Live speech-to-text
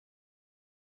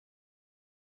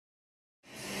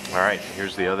Alright,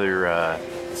 here's the other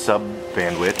sub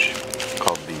Fandwich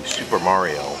called the Super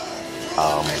Mario.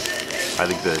 I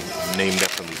think the name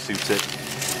definitely suits it.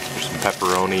 There's some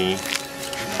pepperoni,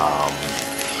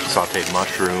 sautéed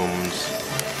mushrooms,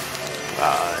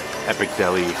 epic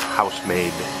Deli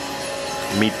house-made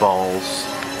meatballs,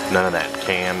 none of that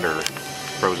canned or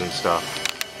frozen stuff.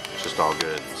 It's just all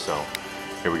good. So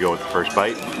here we go with the first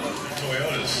bite.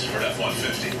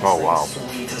 Oh wow,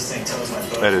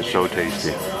 that is so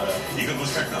tasty.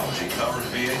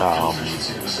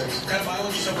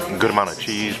 Good amount of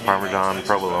cheese, Parmesan,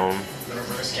 provolone.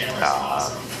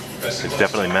 It's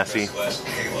definitely messy,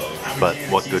 but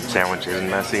what good sandwich isn't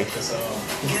messy?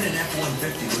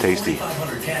 It's tasty.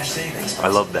 I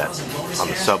love that on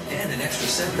the sub,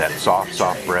 that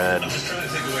soft bread.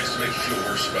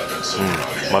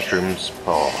 Mushrooms,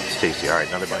 oh, it's tasty. Alright,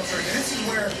 another bite.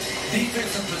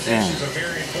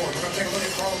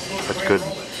 That's good. A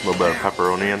little bit of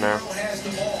pepperoni in there.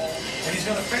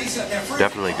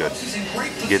 Definitely good.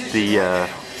 Get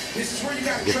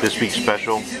this week's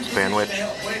special sandwich,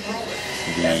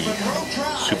 the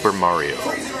Super Mario.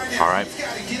 Alright,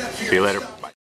 see you later.